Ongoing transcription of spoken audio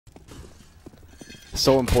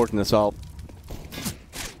So important as well.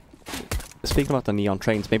 Speaking about the neon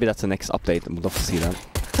trains, maybe that's the next update, and we'd love to see that.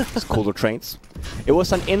 It's cooler trains. It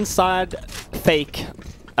was an inside fake,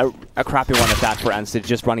 a crappy one at that for ENCE,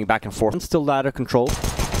 just running back and forth. Still ladder control.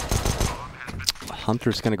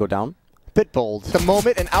 Hunter's gonna go down. Bit bold. The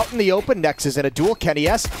moment and out in the open, Nex is in a duel.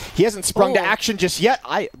 ENCE, he hasn't sprung to action just yet.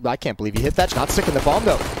 I can't believe he hit that. Not sticking the bomb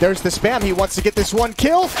though. There's the spam. He wants to get this one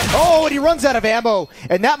kill. Oh, and he runs out of ammo.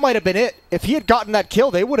 And that might have been it. If he had gotten that kill,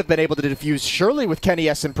 they would have been able to defuse surely with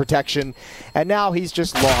ENCE in protection. And now he's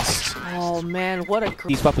just lost. Oh man, what a...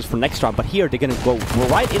 These weapons for next round, but here they're gonna go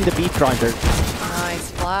right in the beat grinder.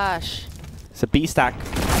 Nice flash. It's a B stack.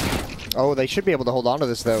 Oh, they should be able to hold on to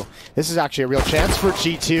this, though. This is actually a real chance for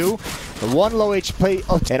G2. The one low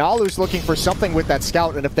HP, and Alu's looking for something with that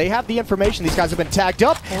scout, and if they have the information, these guys have been tagged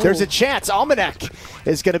up, there's a chance. Almanac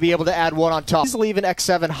is going to be able to add one on top. He's leaving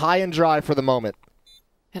X7 high and dry for the moment.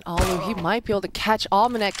 And Alu, he might be able to catch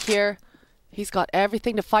Almanac here. He's got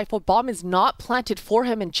everything to fight for. Bomb is not planted for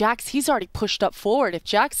him, and Jax, he's already pushed up forward. If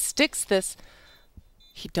Jax sticks this,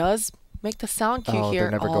 he does make the sound cue here.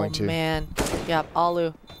 They're never going to. Oh, man. Yep,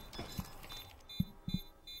 Alu.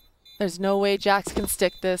 There's no way Jax can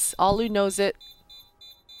stick this. Alu knows it.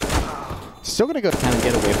 Still gonna go Can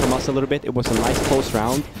get away from us a little bit. It was a nice close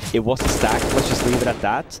round. It was a stack. Let's just leave it at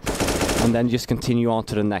that. And then just continue on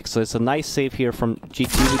to the next. So it's a nice save here from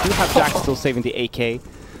G2. We do have Jax still saving the AK,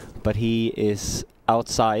 but he is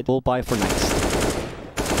outside. We'll buy for next.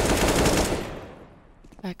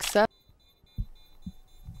 X7.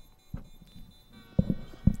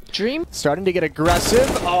 Dream. starting to get aggressive.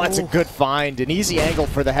 Oh, that's a good find. An easy angle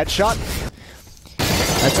for the headshot.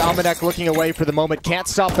 That's Almanac looking away for the moment. Can't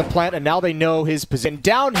stop the plant, and now they know his position.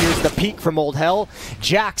 Down here's the peak from Old Hell.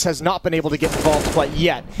 Jax has not been able to get involved quite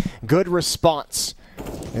yet. Good response.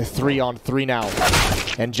 3-on-3 now.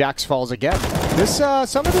 And Jax falls again. This,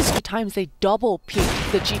 some of this... Times they double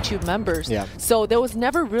peaked the G2 members. Yeah. So there was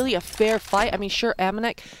never really a fair fight. I mean, sure,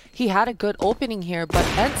 Almanac, he had a good opening here, but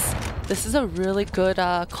ENCE, this is a really good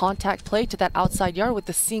contact play to that outside yard with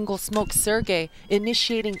the single smoke. Sergey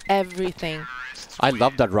initiating everything. I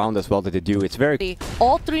love that round as well that they do. It's very...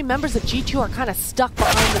 All three members of G2 are kind of stuck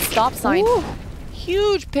behind the stop sign. Ooh.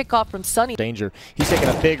 Huge pickoff from Sunny. Danger. He's taking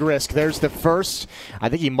a big risk. There's the first. I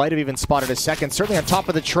think he might have even spotted a second. Certainly on top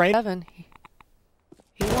of the train. Evan,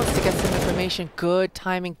 he wants to get some information. Good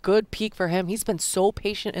timing. Good peak for him. He's been so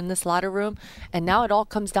patient in this ladder room. And now it all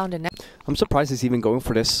comes down to net. I'm surprised he's even going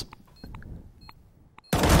for this.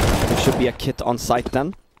 There should be a kit on site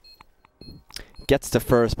then. Gets the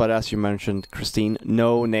first, but as you mentioned, Christine,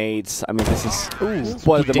 no nades. I mean, this is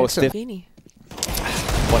one of the most...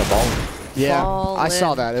 What a ball. Yeah, Ballin'. I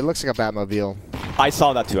saw that. It looks like a Batmobile. I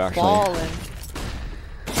saw that too, actually. Ballin'.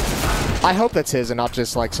 I hope that's his and not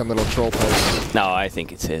just like some little troll post. No, I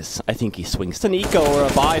think it's his. I think he swings. It's an eco or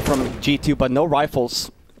a buy from G2, but no rifles.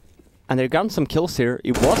 And they've gotten some kills here.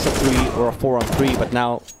 It was a 3 or a 4-on-3, but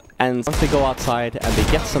now, and once they go outside and they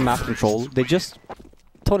get some map control, they just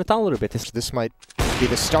tone it down a little bit. This might be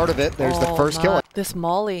the start of it. There's the first kill. This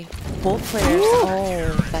Molly. Both players.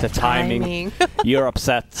 Oh, that the timing. You're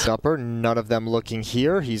upset. Upper, none of them looking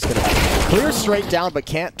here. He's going to clear straight down, but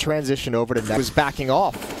can't transition over to next. Was backing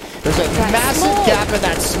off. There's a massive gap in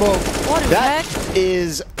that smoke. That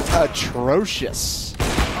is atrocious.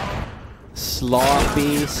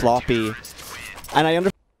 Sloppy. And I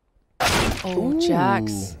understand. Oh,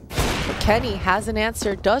 Jax. Kenny has an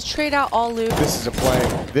answer. Does trade out Alu. This is a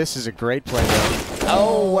play. This is a great play, though.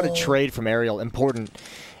 Oh, what a trade from Ariel. Important.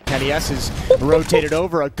 ENCE is rotated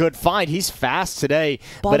over. A good find. He's fast today.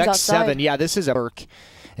 Bombs but X7, outside. yeah, this is a work.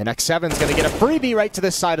 And X7's going to get a freebie right to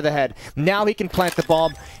the side of the head. Now he can plant the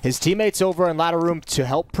bomb. His teammates over in ladder room to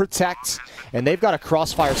help protect. And they've got a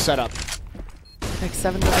crossfire set up.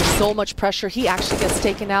 X7 under so much pressure. He actually gets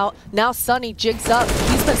taken out. Now Sunny jigs up.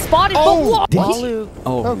 He's been spotted. Oh, Alu.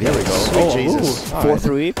 Oh, there we go. Sweet Jesus.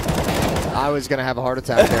 4-3. I was going to have a heart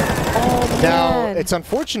attack there. Oh, now, man. it's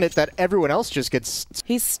unfortunate that everyone else just gets...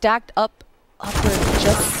 He's stacked up upward,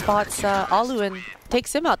 just spots Alu and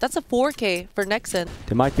takes him out. That's a 4K for Nexen.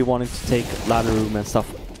 They might be wanting to take ladder room and stuff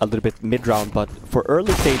a little bit mid-round, but for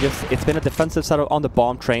early stages, it's been a defensive setup on the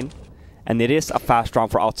bomb train, and it is a fast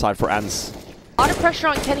round for outside for ENCE. A lot of pressure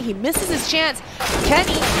on Kenny. He misses his chance.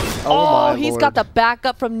 Kenny, my he's Lord. got the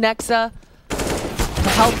backup from Nexa to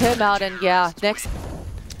help him out, and yeah, next.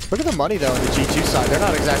 Look at the money, though, on the G2 side. They're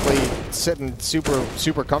not exactly sitting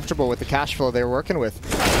super comfortable with the cash flow they're working with.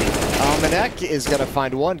 Almanac is going to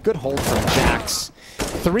find one. Good hold from Jax.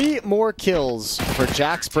 3 more kills for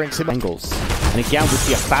Jax brings him... Angles. And again, we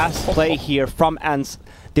see a fast play here from ENCE.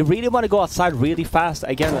 They really want to go outside really fast.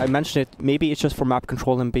 Again, I mentioned it. Maybe it's just for map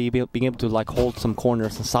control and being able to like hold some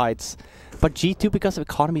corners and sides. But G2, because of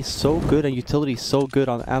economy is so good and utility is so good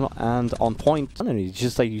and on point, and it's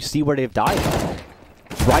just like you see where they've died,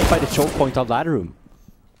 right by the choke point of ladder room.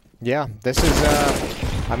 Yeah, this is.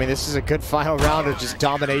 I mean, this is a good final round of just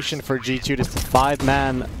domination for G2 to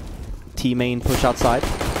 5-man T-main push outside.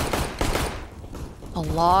 A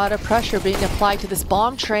lot of pressure being applied to this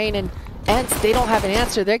bomb train, and ENCE, they don't have an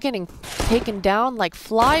answer. They're getting taken down like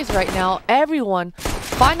flies right now. Everyone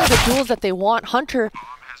finding the duels that they want. Hunter,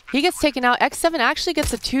 he gets taken out. X7 actually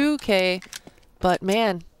gets a 2K, but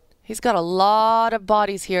man, he's got a lot of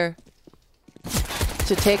bodies here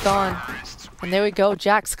to take on. And there we go.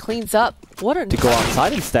 Jax cleans up. What a... To go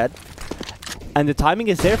outside instead. And the timing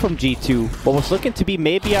is there from G2. What was looking to be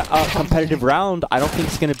maybe a competitive round, I don't think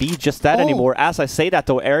it's going to be just that anymore. As I say that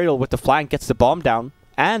though, Aerial with the flank gets the bomb down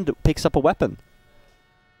and picks up a weapon.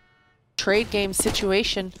 Trade game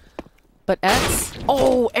situation. But ENCE...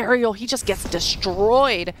 Oh, Aerial, he just gets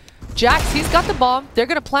destroyed. Jax, he's got the bomb. They're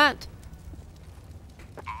going to plant.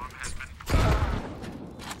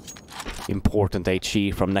 Important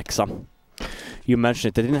HE from Nexa. You mentioned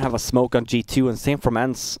it, they didn't have a smoke on G2, and same from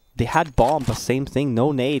ENCE. They had bomb, but same thing,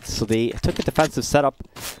 no nades, so they took a defensive setup.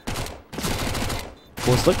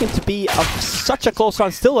 Was looking to be such a close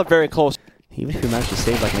round, still a very close. Even if you manage to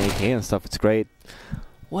save like an AK and stuff, it's great.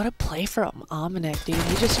 What a play from Almanac, dude.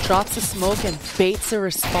 He just drops the smoke and baits a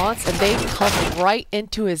response, and they come right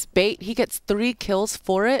into his bait. He gets 3 kills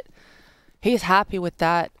for it. He's happy with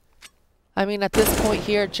that. I mean, at this point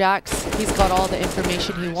here, Jax, he's got all the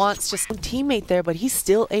information he wants. Just a teammate there, but he's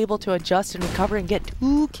still able to adjust and recover and get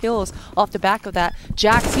 2 kills off the back of that.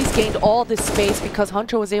 Jax, he's gained all this space because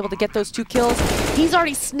Hunter was able to get those 2 kills. He's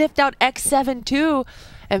already sniffed out X7 too.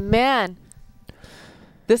 And man,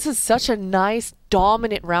 this is such a nice,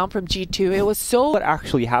 dominant round from G2. It was so... What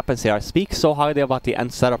actually happens here? I speak so highly about the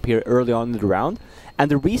ENCE setup here early on in the round. And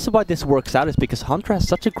the reason why this works out is because Hunter has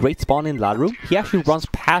such a great spawn in ladder room. He actually runs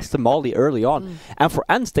past the molly early on. And for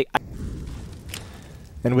ENCE, they...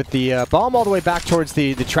 And with the bomb all the way back towards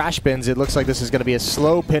the trash bins, it looks like this is going to be a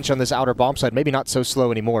slow pinch on this outer bomb side. Maybe not so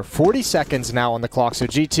slow anymore. 40 seconds now on the clock. So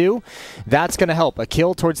G2, that's going to help. A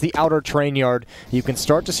kill towards the outer train yard. You can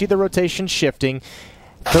start to see the rotation shifting.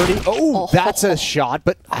 30. Oh, that's a shot,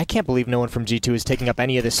 but I can't believe no one from G2 is taking up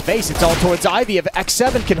any of this space. It's all towards Ivy. If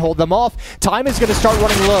X7 can hold them off, time is going to start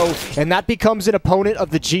running low, and that becomes an opponent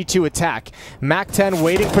of the G2 attack. Mac-10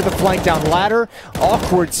 waiting for the flank down ladder.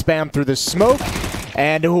 Awkward spam through the smoke.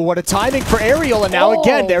 And what a timing for Aerial, and now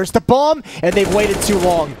again, there's the bomb, and they've waited too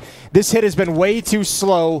long. This hit has been way too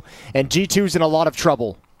slow, and G2's in a lot of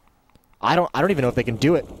trouble. I don't even know if they can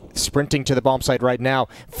do it. Sprinting to the bomb site right now.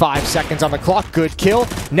 5 seconds on the clock. Good kill.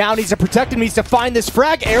 Now needs to protect him. Needs to find this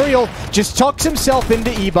frag. Aerial just tucks himself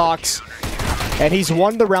into E-box. And he's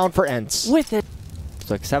won the round for ENCE. With it.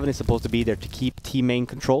 So X7 is supposed to be there to keep T-main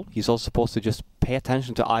control. He's also supposed to just pay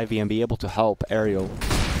attention to Ivy and be able to help Aerial.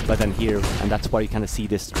 But then here, and that's why you kind of see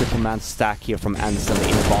this triple-man stack here from ENCE on the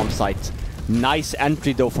inner bomb site. Nice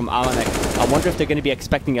entry though from Almanac. I wonder if they're going to be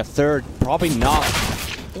expecting a third. Probably not.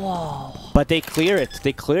 Whoa. But they clear it.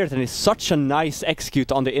 They clear it, and it's such a nice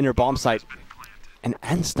execute on the inner bomb site. And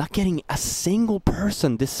ENCE not getting a single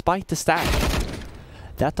person despite the stack.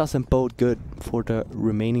 That doesn't bode good for the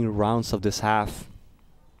remaining rounds of this half.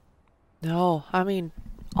 No, I mean,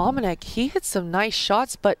 Almanac, he hit some nice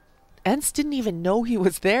shots, but ENCE didn't even know he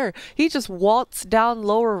was there. He just waltzed down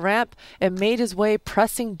lower ramp and made his way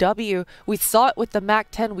pressing W. We saw it with the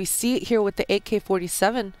Mac-10. We see it here with the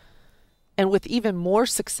AK-47. And with even more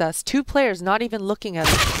success. 2 players not even looking at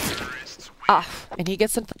it. And he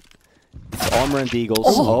gets into... It's Armor and Eagles.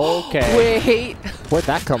 Oh, okay. Wait. Where'd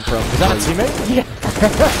that come from? Is that a teammate?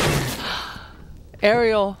 Yeah.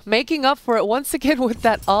 Aerial making up for it once again with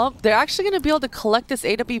that ump. They're actually going to be able to collect this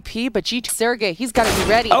AWP, but G2 Sergey, he's got to be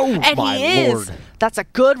ready. Oh, and my he Lord. is. That's a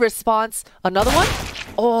good response. Another one?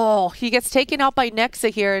 Oh, he gets taken out by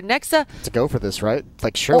Nexa here. Nexa... To go for this, right?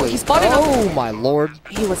 Like, surely... Oh, he spotted him. My Lord.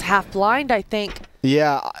 He was half blind, I think.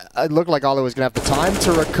 Yeah, it looked like Olu was going to have the time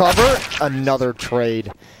to recover. Another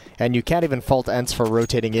trade. And you can't even fault ENCE for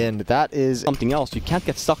rotating in. That is... Something else. You can't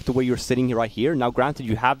get stuck the way you're sitting here right here. Now, granted,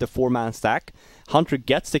 you have the 4-man stack. Hunter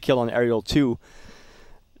gets the kill on Aerial too.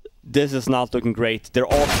 This is not looking great. They're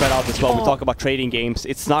all spread out as well. We talk about trading games.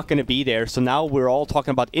 It's not going to be there. So now we're all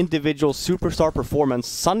talking about individual superstar performance.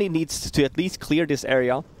 Sunny needs to at least clear this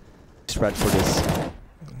area. Spread for this.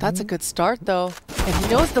 That's a good start, though. And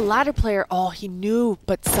he knows the ladder player. Oh, he knew,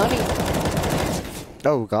 but Sunny...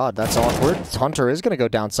 Oh, God, that's awkward. Hunter is going to go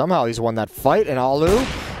down somehow. He's won that fight, and Olu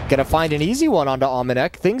Gonna find an easy one onto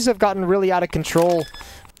Almanac. Things have gotten really out of control.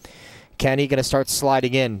 Kenny gonna start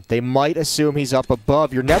sliding in. They might assume he's up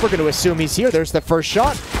above. You're never gonna assume he's here. There's the first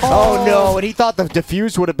shot. Oh no, and he thought the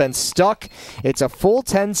defuse would have been stuck. It's a full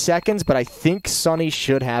 10 seconds, but I think Sonny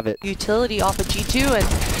should have it. Utility off of G2,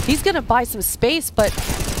 and he's gonna buy some space, but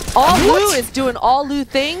all Lou is doing all Lou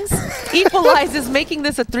things. Equalize is making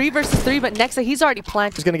this a 3 versus 3, but Nexa, he's already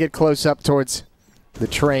planted. He's gonna get close up towards the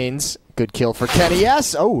trains. Good kill for Kenny.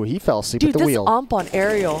 Yes. Oh, he fell asleep at the wheel. Dude, this ump on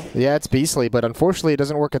aerial. Yeah, it's beastly, but unfortunately it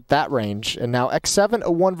doesn't work at that range. And now X7,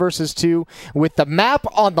 a 1 versus 2 with the map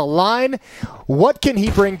on the line. What can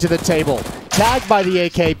he bring to the table? Tagged by the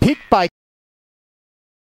AK, peeked by